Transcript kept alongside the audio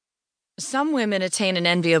Some Women Attain an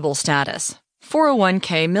Enviable Status.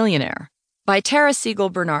 401k Millionaire by Tara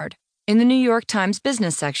Siegel Bernard in the New York Times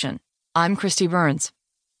Business section. I'm Christy Burns.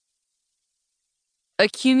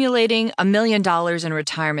 Accumulating $1 million in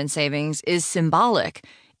retirement savings is symbolic,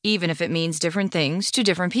 even if it means different things to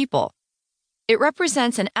different people. It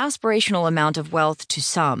represents an aspirational amount of wealth to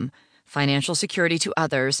some, financial security to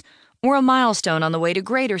others, or a milestone on the way to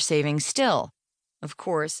greater savings still. Of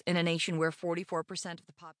course, in a nation where 44% of the population